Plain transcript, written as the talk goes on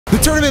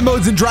tournament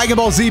modes in Dragon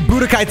Ball Z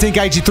Budokai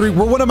Tenkaichi 3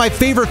 were one of my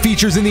favorite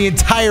features in the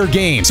entire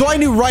game. So I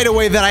knew right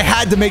away that I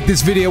had to make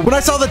this video when I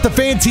saw that the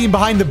fan team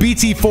behind the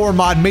BT4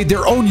 mod made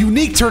their own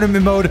unique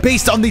tournament mode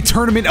based on the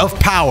Tournament of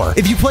Power.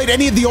 If you played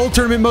any of the old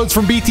tournament modes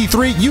from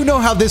BT3, you know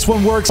how this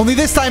one works. Only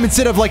this time,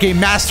 instead of like a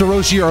Master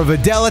Roshi or a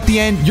Videl at the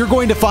end, you're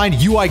going to find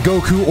UI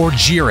Goku or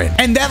Jiren.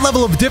 And that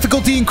level of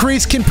difficulty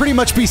increase can pretty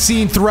much be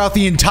seen throughout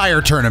the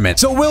entire tournament.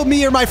 So will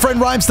me or my friend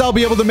Rhymestyle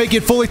be able to make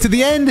it fully to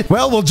the end?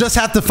 Well, we'll just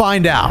have to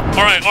find out.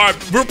 All right.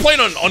 We're playing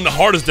on the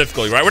hardest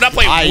difficulty, right? We're not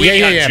playing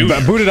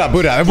yeah. Boot it up.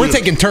 And we're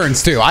taking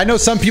turns, too. I know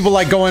some people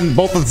like going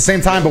both at the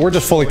same time, but we're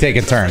just fully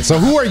taking turns. So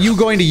who are you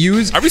going to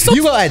use? Are we still...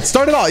 You go ahead.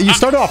 Start it off. You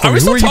start it off. Are we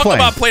still talking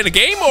about playing a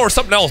game or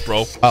something else,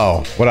 bro? Oh,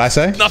 what did I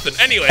say? Nothing.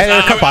 Anyways, hey,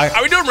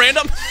 are we doing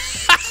random?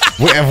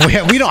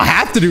 we don't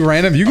have to do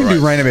random. You can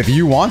do random if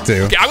you want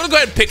to. Okay, I'm going to go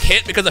ahead and pick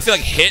Hit because I feel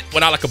like Hit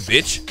went out like a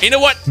bitch. And you know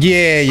what?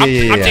 Yeah.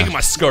 I'm taking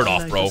my skirt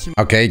off, bro.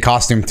 Okay,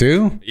 costume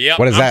too? Yeah.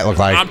 What does that look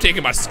like? I'm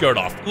taking my skirt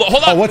off. Look,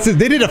 hold on. Oh, what's it?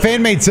 They did a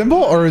fan-made symbol,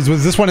 or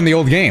was this one in the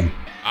old game?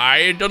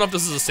 I don't know if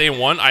this is the same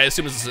one. I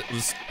assume this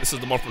is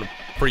the one from the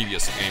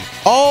previous game.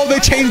 Oh, they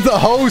changed the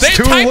host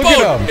too. Look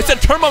at him. It's a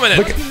tournament.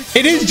 Look,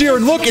 it is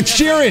Jiren. Look, it's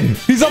Jiren.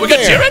 He's up there.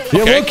 Jiren?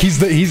 Yeah, okay. Look, he's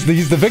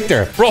the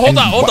victor. Bro, hold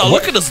on.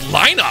 Look at this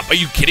lineup. Are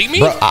you kidding me?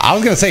 Bro, I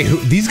was gonna say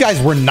these guys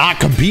were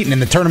not competing in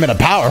the Tournament of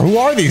Power. Who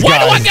are these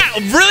guys? What do I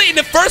got? Really in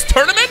the first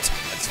tournament?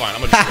 That's fine.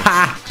 I'm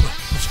gonna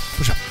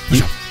push up.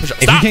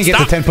 If you can't get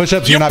to 10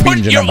 push-ups, you're not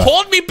beating Janemba. You're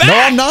holding me back. No,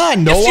 I'm not.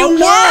 No, yes, you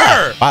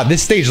were. Wow,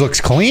 this stage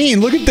looks clean.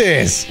 Look at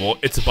this. Well,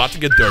 it's about to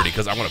get dirty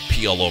because I'm gonna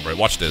pee all over it.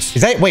 Watch this.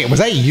 Wait, was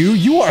that you?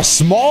 You are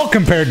small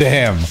compared to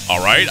him.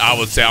 All right, I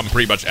would say I'm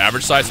pretty much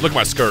average size. Look at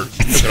my skirt.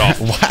 Took it off.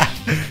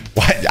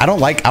 What? I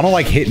don't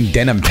like hitting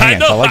denim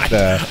pants. I like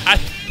the.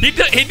 He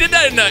did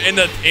that in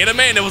the anime,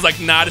 and it was like,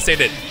 nah, this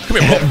ain't it.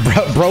 Come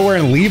here, bro,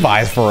 wearing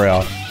Levi's for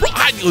real. Bro,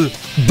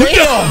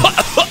 damn.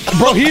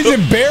 Bro, he's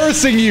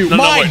embarrassing you.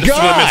 My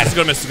God. It's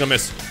gonna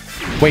miss.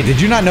 Wait, did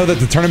you not know that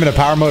the Tournament of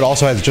Power mode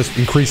also has just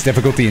increased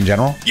difficulty in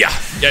general? Yeah,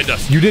 it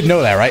does. You did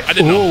know that, right? I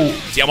didn't know.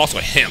 See, I'm also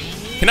him.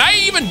 Can I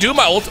even do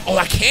my ult? Oh,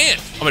 I can't.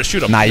 I'm gonna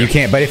shoot him. Nah, you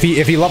can't. But if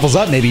he levels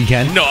up, maybe you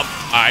can. No, all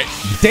right.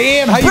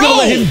 Damn, how you gonna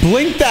let him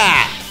blink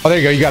that? Oh, there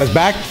you go. You got his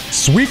back.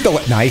 Sweep the...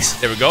 Nice.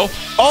 There we go.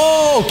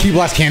 Oh, Key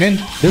Blast Cannon.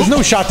 There's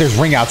no shot. There's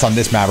ring outs on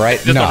this map, right?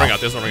 There's no ring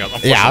out.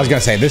 Yeah, I was going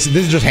to say, this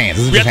is just hands.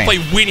 We have to play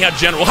Weenie Out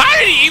General. How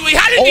did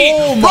he?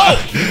 Oh,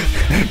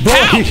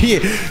 bro,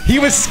 he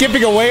was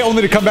skipping away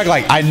only to come back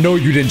like, I know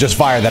you didn't just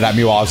fire that at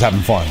me while I was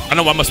having fun. I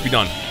know what must be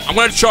done. I'm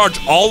going to charge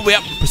all the way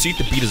up and proceed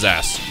to beat his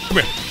ass. Come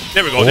here.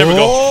 There we go.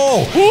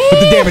 Oh, put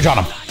the damage on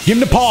him. Give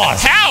him the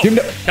pause. How? Can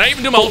I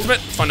even do my ultimate?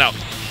 Let's find out.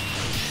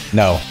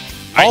 No.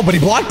 Oh, but he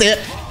blocked it.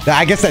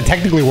 I guess that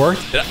technically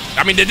worked.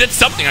 I mean, they did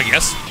something, I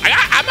guess.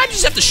 I might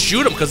just have to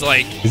shoot him because,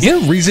 like... Is there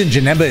a reason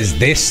Janemba is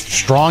this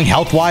strong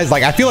health-wise?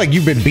 Like, I feel like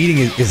you've been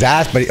beating his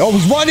ass, but...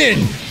 he's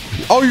running!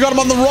 Oh, you got him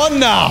on the run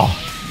now!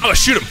 I'm gonna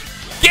shoot him.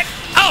 Get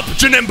up,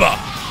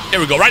 Janemba! There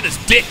we go, right in his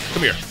dick.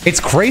 Come here.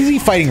 It's crazy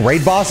fighting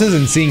raid bosses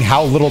and seeing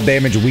how little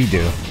damage we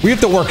do. We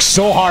have to work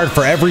so hard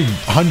for every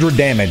 100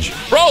 damage.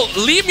 Bro,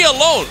 leave me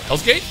alone.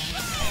 Hell's Gate?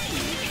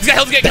 He's got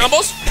Hell's Gate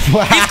combos.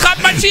 He's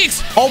clapping my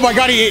cheeks. Oh my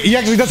God, he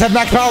actually does have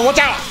max power. Watch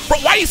out. Bro,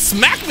 why you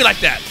smack me like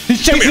that?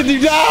 He's chasing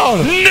you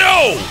down.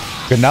 No.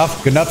 Good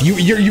enough.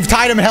 You've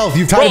tied him in health.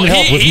 You've tied him in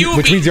health,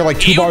 which means you're like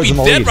 2 bars in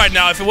the lead. He would be dead right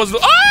now if it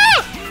wasn't...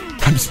 Ah!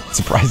 I'm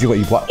surprised he let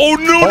you block. Oh,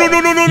 no. You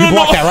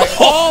blocked that, right?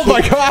 Oh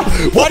my God.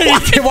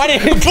 Why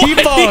did he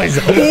T-pose?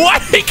 Why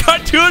did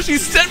Cartouche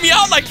send me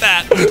out like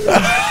that?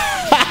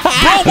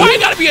 Bro, why you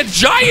gotta be a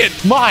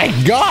giant? My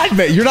God,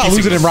 man. You're not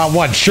losing in round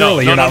 1.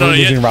 Surely you're not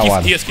losing in round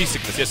 1. He has key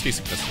sickness.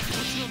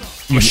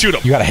 I'm gonna shoot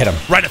him. You gotta hit him.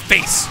 Right in the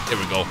face. There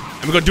we go.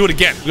 And we're gonna do it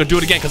again.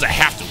 Because I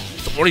have to.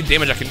 It's the only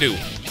damage I can do.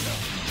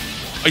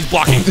 Oh, he's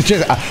blocking.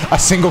 Just a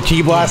single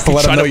key blast to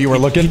let him know you were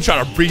looking. He's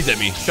trying to breathe at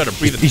me.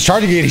 He's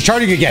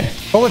charging again.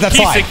 Don't let that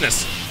slide. Key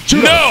sickness.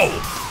 No!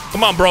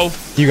 Come on, bro.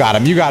 You got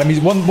him. He's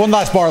one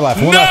last bar left.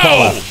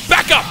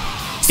 Back up.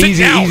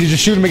 Easy.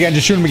 Just shoot him again.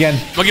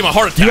 I'll give him a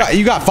heart attack.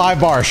 You got 5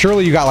 bars.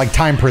 Surely you got like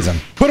time prison.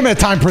 Put him in a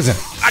time prison.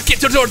 I can't.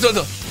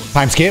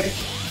 Time skip.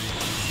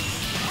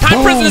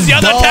 Time prison is the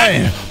other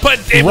attack, but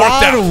it worked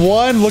out. Round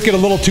 1 looking a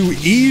little too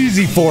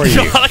easy for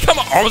you. I like how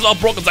my arm was all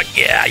broken. It's like,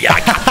 yeah.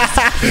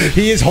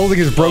 He is holding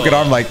his broken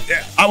arm like,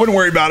 I wouldn't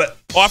worry about it.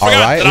 Oh, I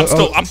forgot that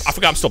I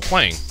forgot I'm still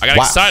playing. I got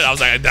excited. I was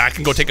like, I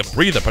can go take a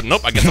breather, but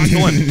nope, I guess I'm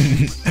still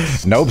in.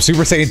 Nope,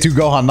 Super Saiyan 2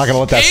 Gohan, I'm not gonna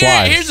let that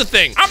slide. Here's the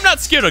thing. I'm not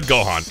scared of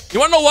Gohan.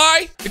 You wanna know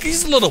why? Because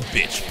he's a little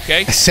bitch,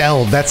 okay?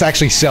 Cell, that's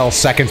actually Cell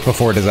seconds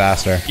before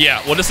Disaster.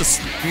 Yeah, well, this is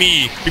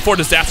me before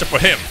Disaster for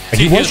him.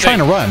 He was trying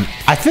to run.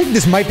 I think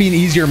this might be an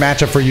easier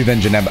matchup for you than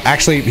Janemba.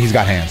 Actually, he's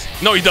got hands.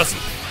 No, he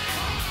doesn't.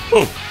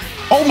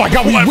 Oh my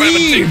God, he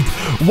weaved!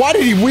 Why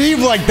did he weave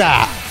like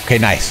that? Okay,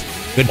 nice.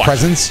 Good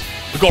presence.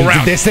 Go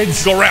around.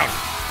 Distance. Go around.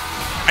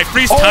 I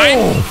freeze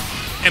time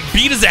and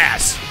beat his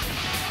ass.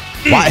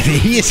 Why?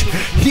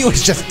 He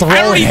was just throwing haymakers.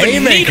 I don't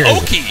even need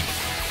Oki.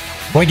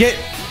 Blink it.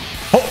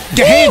 Oh,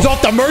 get hands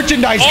off the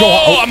merchandise.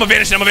 Oh, I'm a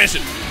vanishing. I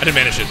didn't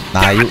vanish it.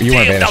 Nah, you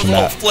weren't vanishing that. was a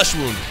little flesh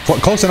wound.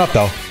 Close enough,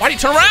 though. Why did he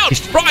turn around?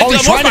 Bro,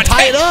 he's trying to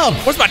tie it up.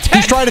 Where's my tech?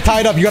 He's trying to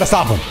tie it up. You got to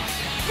stop him.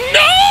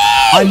 No!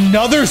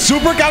 Another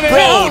super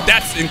Kamehameha. Bro,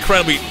 that's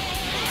incredibly...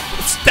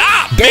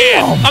 Stop,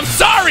 Damn. man. I'm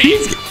sorry.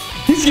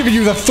 He's giving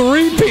you the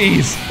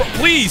 3-piece. Bro,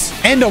 please.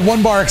 And a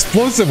 1-bar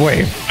explosive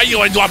wave. Do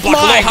I block a little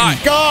high? My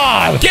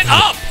God. Get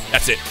up.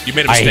 That's it. You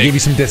made a mistake. I gave you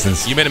some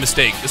distance. You made a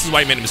mistake. This is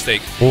why you made a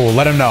mistake. Oh,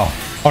 let him know.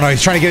 Oh, no,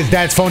 he's trying to get his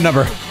dad's phone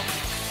number.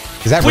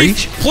 Does that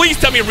reach? Please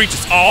tell me it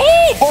reaches.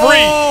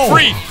 Oh,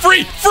 free.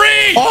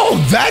 Oh,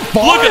 that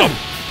far.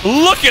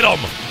 Look at him.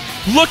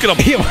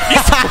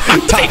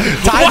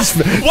 Time's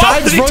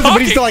frozen,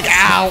 but he's still like,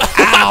 ow.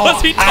 Why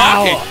was he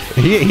talking?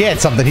 He had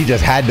something he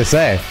just had to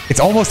say. It's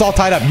almost all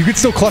tied up. You can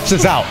still clutch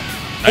this out.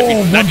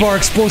 1-bar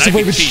explosive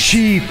wave is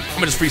cheap. I'm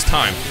gonna just freeze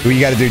time. Do what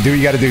you gotta do.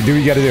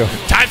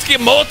 Time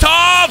skip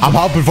Molotov. I'm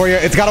helping for you.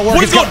 It's gotta work.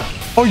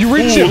 Oh, you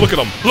reached him. Look at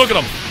him.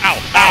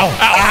 Ow.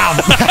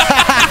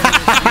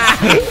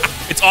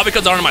 It's all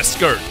because I don't my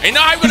skirt. Ain't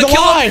now I'm gonna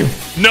kill him.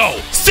 No.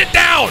 Sit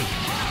down.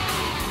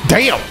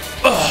 Damn.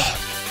 Ugh.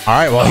 All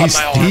right, well,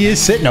 he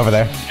is sitting over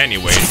there.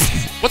 Anyway,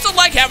 what's it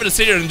like having to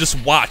sit here and just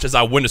watch as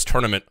I win this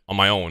tournament on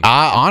my own?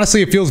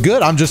 Honestly, it feels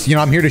good. I'm just,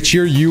 I'm here to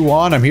cheer you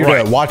on. I'm here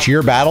to watch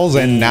your battles,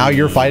 and now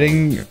you're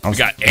fighting. We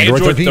got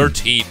Android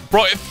 13.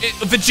 Bro,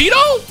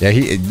 Vegito? Yeah,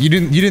 you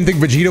didn't think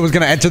Vegito was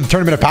gonna enter the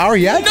tournament of power?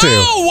 He had to.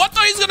 No, I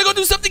thought he was gonna go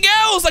do something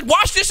else, like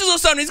wash dishes or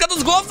something. He's got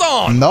those gloves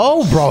on.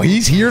 No, bro,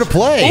 he's here to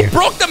play. Who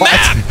broke the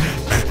map?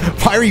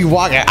 Why are you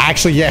walking?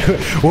 Actually, yeah.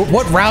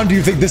 What round do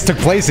you think this took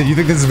place in? You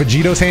think this is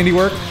Vegito's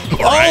handiwork?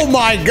 Oh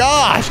my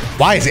gosh!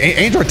 Why is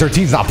Android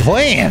 13's not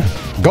playing?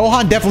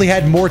 Gohan definitely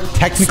had more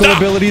technical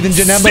ability than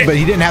Janemba, but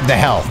he didn't have the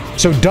health.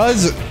 So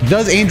does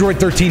Android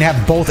 13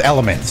 have both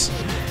elements?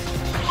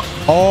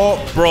 Oh,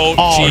 bro!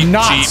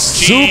 Not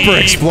super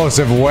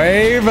explosive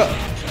wave.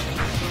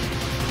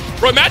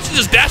 Bro, imagine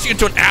just dashing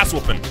into an ass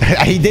whooping.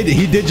 He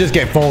did just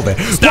get folded.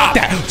 Stop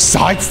that.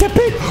 Sidestep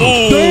it.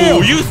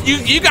 Damn.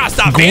 You gotta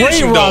stop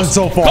vanishing run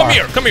so far. Come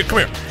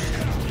here.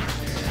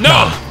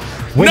 No.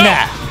 Win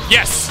that.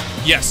 Yes.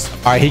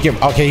 All right,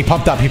 okay, he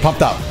pumped up.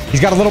 He's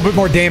got a little bit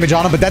more damage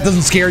on him, but that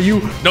doesn't scare you.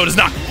 No, it does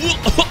not.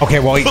 Okay,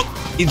 well, he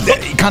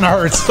kind of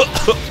hurts.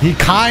 He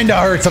kind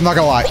of hurts, I'm not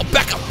gonna lie.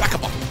 Back up.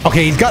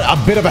 Okay, he's got a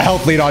bit of a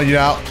health lead on you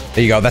now.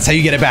 There you go. That's how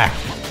you get it back.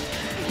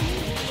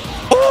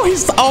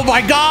 Oh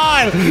my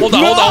God! Hold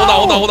on.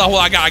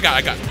 I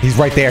got. He's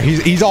right there.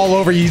 He's all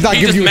over you. He's not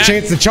giving you a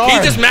chance to charge.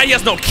 He's just mad he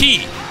has no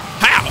key.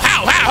 How?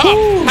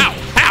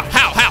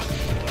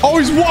 Oh,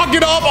 he's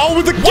walking up. Oh,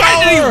 with the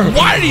counter.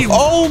 Why did he?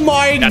 Oh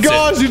my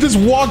gosh! You just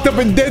walked up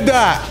and did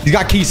that. He's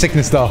got key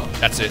sickness though.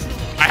 That's it.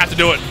 I have to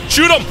do it.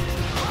 Shoot him.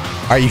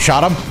 All right, you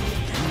shot him.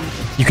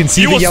 You can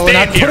see the yellow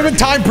now. Put him in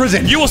time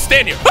prison. You will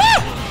stand here. He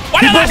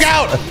broke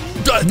out.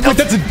 Wait,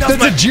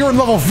 that's a Jiren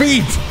level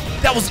feat.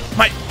 That was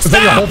my. Was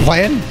that your whole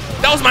plan?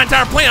 That was my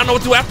entire plan. I don't know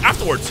what to do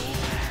afterwards.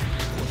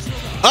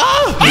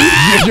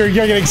 You're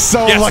getting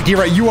so lucky,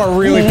 right? You are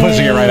really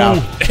pushing it right now.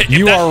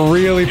 You are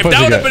really pushing it. If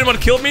that would have been able to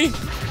kill me.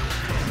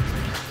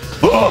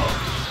 Oh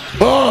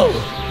no!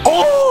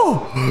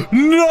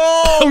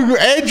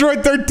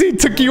 Android 13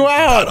 took you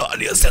out. I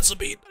need a sensu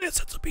bean.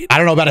 I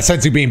don't know about a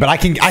sensu bean, but I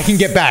can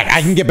get back.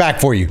 I can get back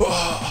for you.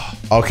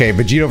 Okay,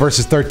 Vegito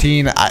versus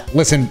 13.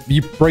 Listen,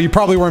 you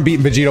probably weren't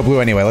beating Vegito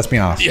Blue anyway. Let's be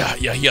honest. Yeah,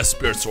 he has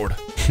Spirit Sword.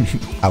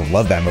 I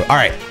love that move. All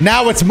right,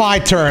 now it's my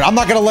turn. I'm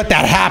not gonna let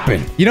that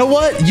happen. You know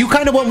what? You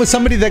kind of went with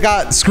somebody that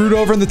got screwed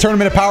over in the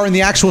Tournament of Power in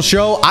the actual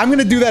show. I'm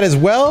gonna do that as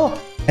well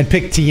and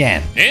pick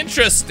Tien.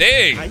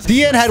 Interesting.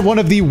 Tien had one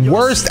of the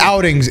worst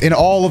outings in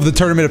all of the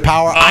Tournament of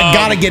Power. I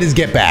gotta get his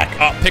get back.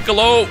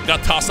 Piccolo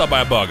got tossed out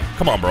by a bug.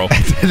 Come on, bro.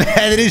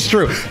 That is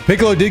true.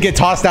 Piccolo did get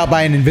tossed out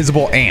by an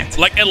invisible ant.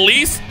 Like at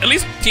least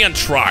Tien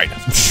tried.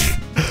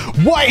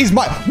 What?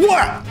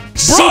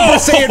 Super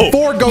Saiyan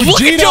 4 Gogeta.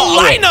 Look at your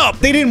lineup.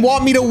 They didn't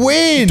want me to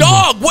win.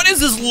 Dog, what is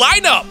this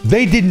lineup?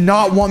 They did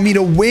not want me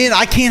to win.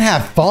 I can't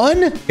have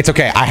fun. It's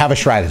okay. I have a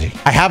strategy.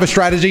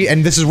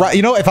 And this is right.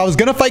 You know, if I was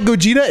gonna fight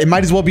Gogeta, it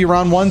might as well be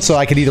round 1, so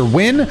I could either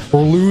win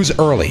or lose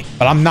early.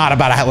 But I'm not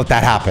about to let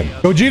that happen.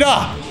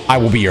 Gogeta, I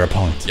will be your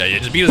opponent. Yeah,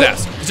 just beat his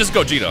ass. It's just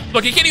Gogeta.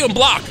 Look, he can't even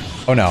block.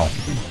 Oh no.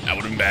 That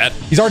would have been bad.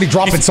 He's already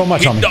dropping so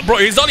much on me. Bro,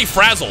 he's already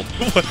frazzled.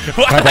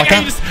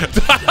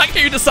 I like how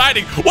you're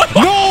deciding. What?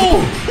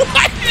 No!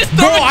 Why did you just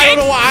throw I don't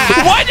know why.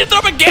 Why did you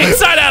throw a gang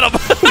sign at him?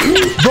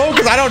 Bro,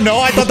 because I don't know.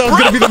 I thought that was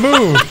going to be the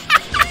move.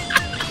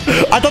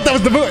 I thought that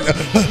was the move.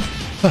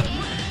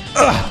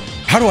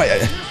 How do I...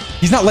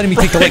 He's not letting me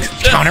take the legs.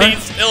 Counter.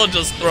 He's still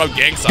just throw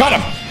gang sign. Got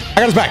him. I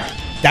got his back.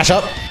 Dash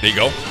up. There you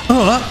go.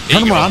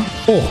 Turn him around.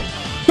 Oh.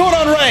 Go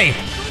down, Ray.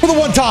 For the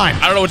one time.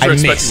 I don't know what you're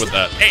expecting with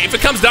that. Hey, if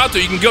it comes down to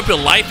it, you can give up your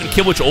life and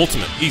kill with your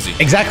ultimate. Easy.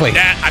 Exactly.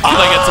 That, I feel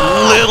like it's a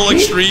little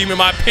extreme in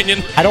my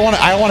opinion. I don't want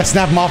to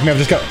snap him off me. I'm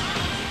just going to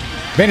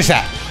vanish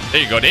that.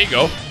 There you go.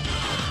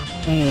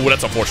 Ooh,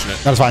 that's unfortunate.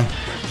 That's fine.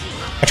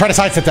 I try to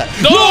sidestep that.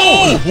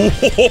 No!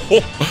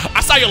 I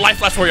saw your life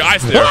flash before your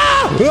eyes there.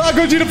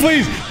 Gogeta,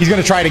 please. He's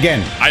going to try it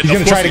again. He's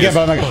going to try it again,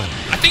 but I'm not going to.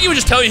 I think think he was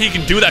just telling you he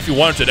can do that if he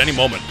wanted to at any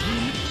moment.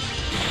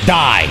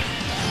 Die.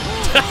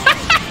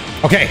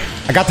 Okay,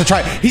 I got to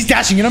try. He's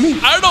dashing in on me.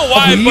 I don't know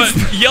why,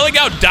 but yelling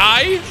out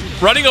 "die,"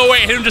 running away,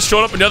 and him just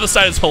showing up on the other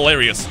side is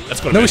hilarious. That's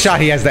gonna no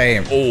shot. He has the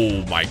aim.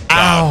 Oh my god!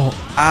 Ow!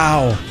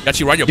 Ow! Got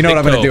you right. You know what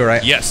I'm gonna do,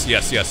 right? Yes,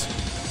 yes, yes.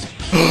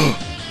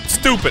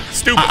 Stupid,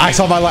 stupid. I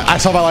saw my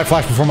life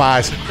flash before my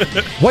eyes.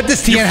 What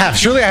does TN have?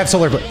 Surely I have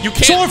solar. You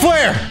can't. Solar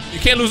flare. You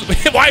can't lose.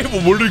 Why?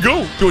 Where did he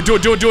go? Do it! Do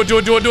it! Do it! Do it! Do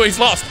it! Do it! Do it! He's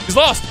lost. He's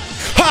lost.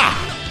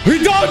 Ha! He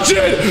dodged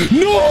it.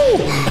 No!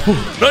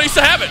 No, he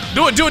still have it.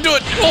 Do it! Do it! Do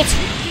it! Ult.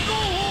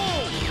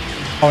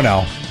 Oh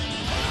no.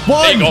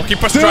 One, there you go. Keep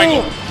pressing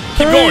triangle.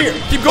 Keep going.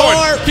 Keep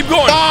going. Keep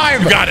going.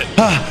 5. You got it.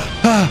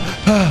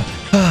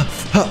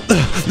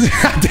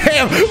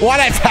 Damn, why'd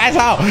I pass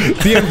out?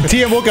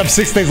 TM woke up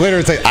 6 days later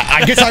and said,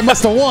 I guess I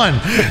must have won.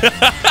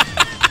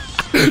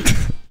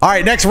 All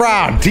right, next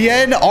round.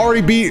 TN already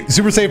beat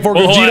Super Saiyan 4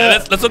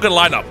 Gogeta. Let's look at the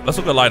lineup. Let's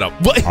look at the lineup.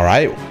 What? All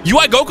right.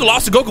 UI Goku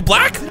lost to Goku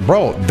Black?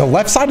 Bro, the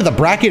left side of the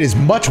bracket is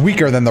much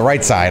weaker than the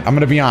right side. I'm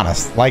going to be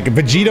honest. Like,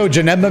 Vegito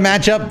Janemba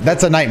matchup,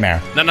 that's a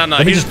nightmare. No.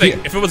 Here's the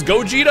thing. If it was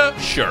Gogeta,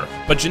 sure.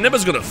 But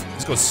Janemba's going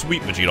to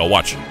sweep Vegito.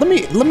 Watch.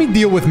 Let me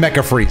deal with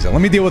Mecha Frieza.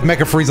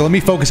 Let me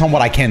focus on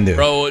what I can do.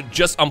 Bro,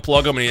 just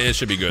unplug him and it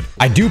should be good.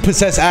 I do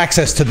possess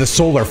access to the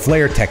solar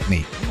flare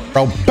technique.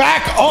 Bro,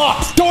 back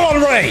off! Don't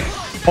already!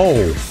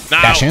 Oh,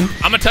 now, dash in.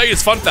 I'm gonna tell you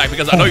this fun fact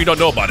because I know you don't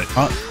know about it.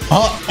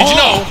 Did you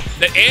know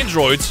that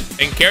androids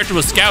and characters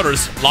with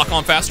scouters lock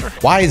on faster?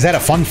 Why is that a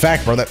fun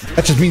fact, bro?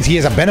 That just means he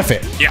has a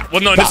benefit. Yeah,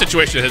 well, no, in this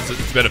situation, it's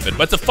a benefit.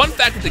 But it's a fun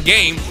fact with the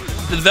game.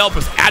 The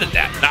developers added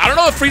that. Now, I don't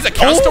know if Frieza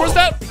counts towards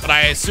that, but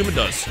I assume it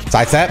does.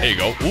 Side step. There you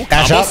go. Ooh,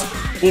 dash combos.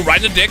 up. Ooh,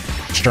 right in the dick.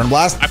 Stern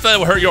blast. I feel like it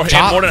will hurt your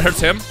hand more than it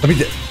hurts him.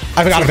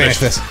 I forgot to finish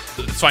this.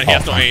 It's fine. He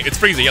has no aim. It's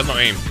Frieza. He has no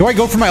aim. Do I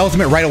go for my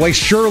ultimate right away?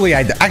 Surely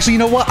I do. Actually, you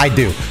know what? I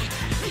do.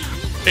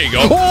 There you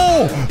go.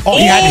 Oh,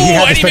 he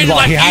had to spin the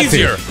ball. He had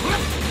easier. to.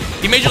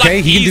 He made your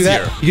life easier. He can do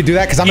that. He can do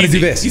that because I'm going to do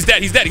this. He's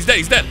dead. He's dead. He's dead.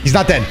 He's dead. He's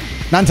not dead.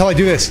 Not until I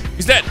do this.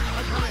 He's dead.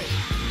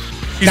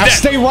 He's now dead.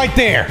 Stay right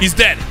there. He's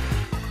dead.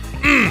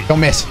 Don't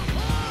miss.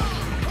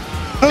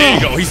 There you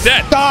go. He's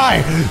dead.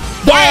 Die.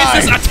 Why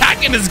is this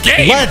attack in this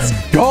game? Let's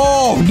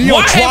go. Neo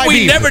Why have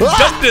we never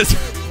done this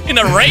in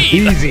a raid?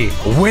 Easy.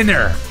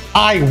 Winner.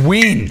 I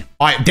win.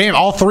 All right, damn,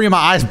 all 3 of my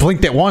eyes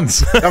blinked at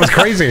once. That was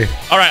crazy.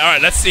 All right,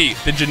 let's see.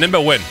 Did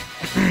Janemba win?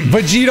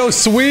 Vegito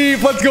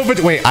sweep. Let's go.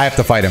 Wait, I have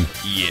to fight him.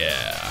 Yeah.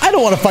 I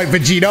don't want to fight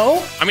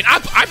Vegito. I mean,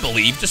 I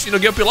believe. Just,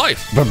 give up your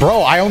life. But,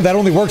 bro, that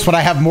only works when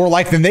I have more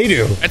life than they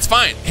do. It's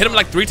fine. Hit him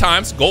like 3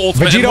 times. Go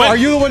ultimate Vegito, and win. are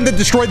you the one that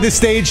destroyed this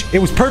stage? It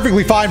was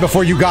perfectly fine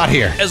before you got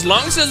here. As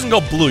long as it doesn't go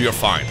blue, you're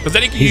fine. Because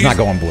then He's not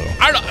going blue.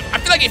 I don't know. I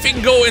feel like if he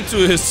can go into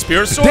his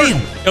spirit sword,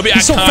 it'll be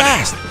he's so iconic.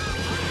 fast.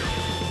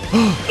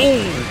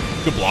 Oh.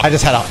 Good block. I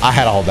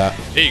had to hold that.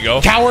 There you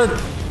go. Coward.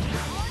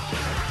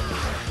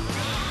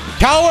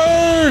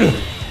 Coward.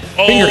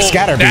 Oh, Finger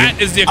scatter.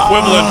 That is the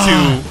equivalent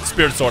to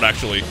Spirit Sword,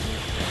 actually.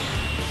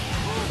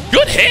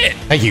 Good hit.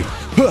 Thank you.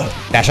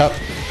 Dash up.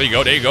 There you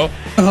go. There you go.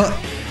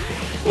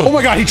 Oh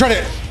my God, he tried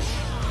to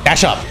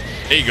dash up.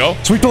 There you go.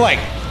 Sweep the leg.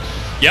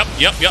 Yep.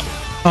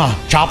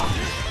 Chop.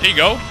 There you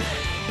go.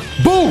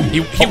 Boom.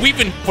 He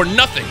weeping for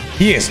nothing.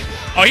 He is.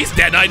 Oh, he's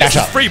dead now. This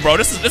is free, bro.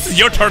 This is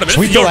your tournament.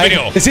 Sweep this is your the leg.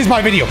 video. This is my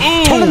video.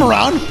 Ooh. Turn him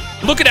around.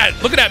 Look at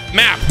that. Look at that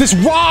map. This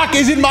rock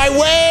is in my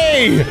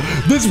way.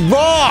 This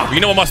rock. You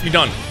know what must be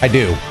done. I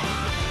do.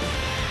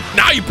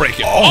 Now you break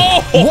it.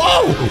 Oh.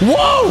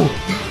 Whoa.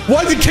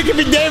 Why is he kicking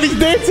me down? He's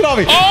dancing on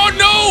me. Oh,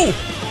 no.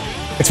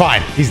 It's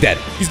fine. He's dead.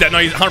 He's dead. No,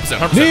 he's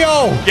 100%.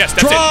 Neo. Yes,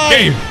 that's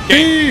it.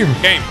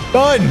 Game.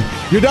 Done.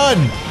 You're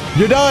done.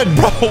 You're done.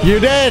 Bro.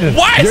 You're dead.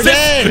 Why is You're this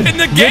dead. in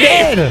the game? You're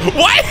dead.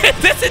 Why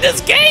is this in this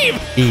game?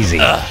 Easy.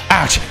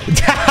 Ouch.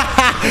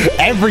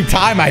 Every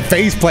time I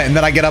faceplant and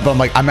then I get up, I'm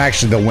like, I'm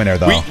actually the winner,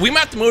 though. We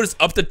might have to move this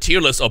up the tier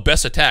list of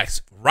best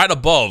attacks right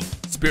above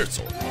Spirit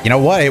Sword. You know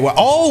what?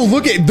 Oh,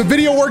 look at the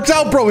video works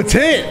out, bro. It's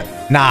hit.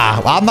 Nah,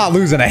 I'm not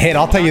losing a hit.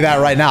 I'll tell you that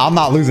right now. I'm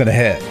not losing a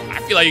hit.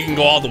 I feel like you can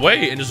go all the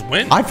way and just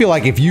win. I feel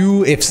like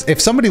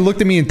if somebody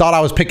looked at me and thought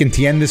I was picking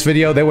TN this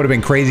video, they would have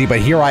been crazy.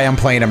 But here I am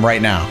playing him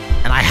right now,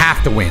 and I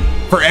have to win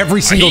for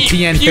every single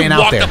TN fan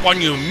out there. He walked up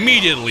on you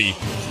immediately.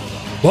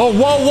 Whoa.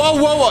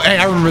 Hey,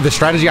 I remember the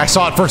strategy. I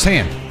saw it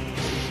firsthand.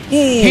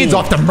 Ooh. Hands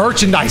off the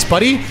merchandise,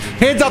 buddy.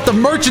 Hands off the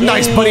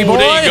merchandise, buddy boy.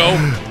 There you go.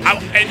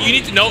 And you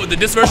need to know that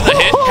this version of the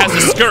hit has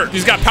a skirt.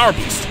 He's got power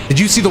boost. Did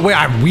you see the way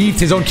I weaved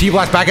his own ki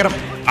blast back at him?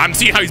 I'm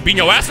seeing how he's beating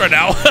your ass right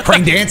now.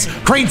 Crane dance.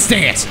 Crane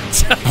stance.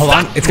 Hold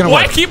on. It's going to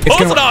work. Why keep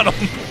posing on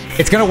him?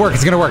 It's going to work.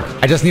 It's going to work.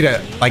 I just need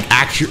to, like,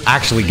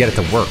 actually get it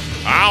to work.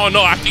 I don't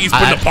know. I think he's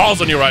putting the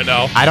balls on you right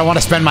now. I don't want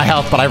to spend my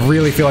health, but I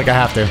really feel like I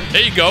have to.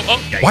 There you go. Oh,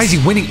 yikes. Why is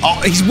he winning?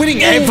 Oh, he's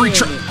winning every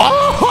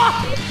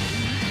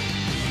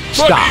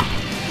Stop.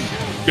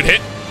 Good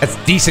hit. That's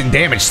decent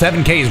damage.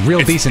 7K is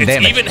real decent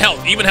damage. Even health.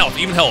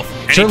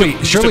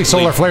 And surely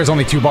Solar Flare is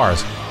only 2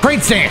 bars.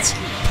 Crane stance.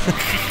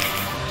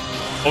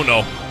 Oh,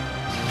 no.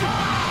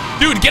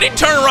 Dude, getting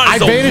turned around is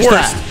the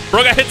worst. That.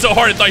 Bro got hit so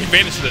hard I thought he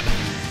vanished it.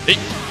 Hey,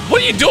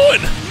 what are you doing?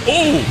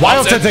 Oh,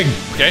 wild sensing.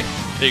 Okay.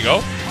 There you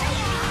go.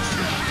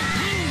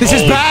 This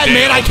is bad,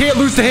 man. I can't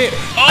lose the hit.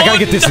 I gotta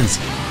get distance.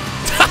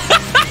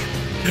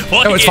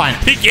 Well, no, it's fine.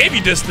 He gave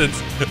you distance.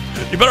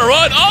 You better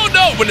run. Oh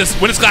no! Win this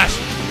clash.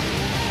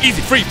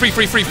 Easy, free.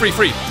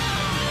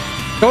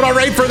 Don't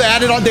already for the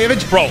added on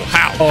damage, bro.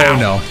 How? Oh how?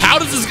 no! How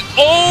does this?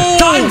 Oh!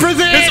 Time for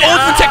this! His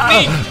ultimate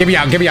technique. Get me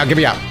out! Get me out! Get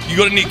me out! You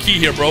gonna need key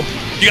here, bro.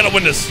 You gotta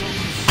win this.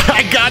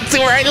 I got to,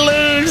 or I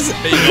lose.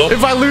 There you go.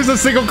 If I lose a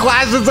single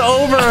clash, it's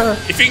over.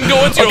 If you can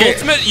go into your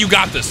ultimate, you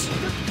got this.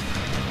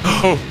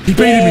 He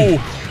baited me.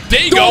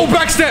 There you go.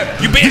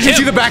 Backstep. You baited him. Did you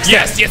see the backstep?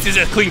 Yes.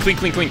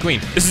 Clean.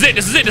 This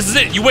is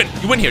it. You win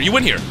here.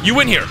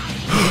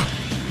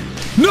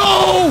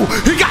 No!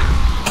 He got...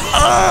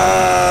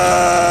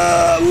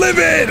 live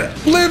it!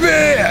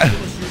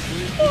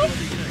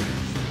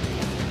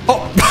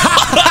 Oh.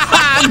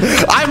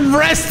 I'm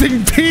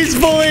resting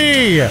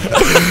peacefully.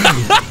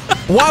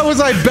 Why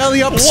was I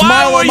belly up,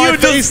 smile on my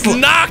face? Just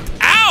knocked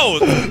out?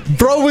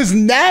 Bro was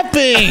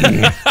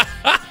napping.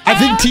 I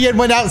think Tien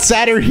went out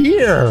sadder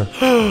here.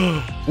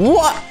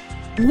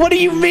 What do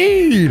you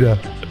mean?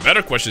 The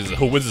better question is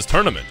who wins this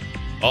tournament?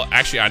 Well,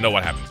 actually, I know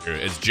what happens here.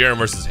 It's Jiren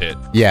versus Hit.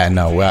 Yeah,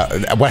 no.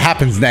 What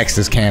happens next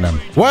is canon.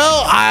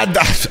 Well, I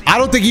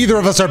don't think either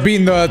of us are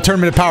beating the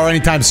tournament of power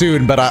anytime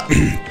soon, but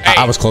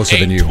I was closer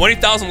than you.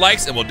 20,000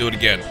 likes and we'll do it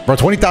again. Bro,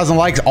 20,000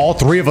 likes, all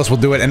three of us will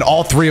do it, and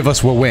all three of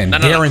us will win.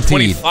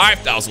 Guaranteed.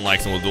 25,000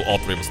 likes and all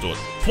three of us do it.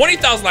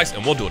 20,000 likes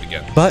and we'll do it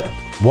again. But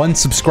 1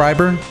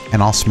 subscriber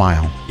and I'll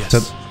smile. Yes.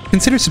 So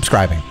consider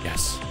subscribing.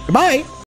 Yes. Goodbye.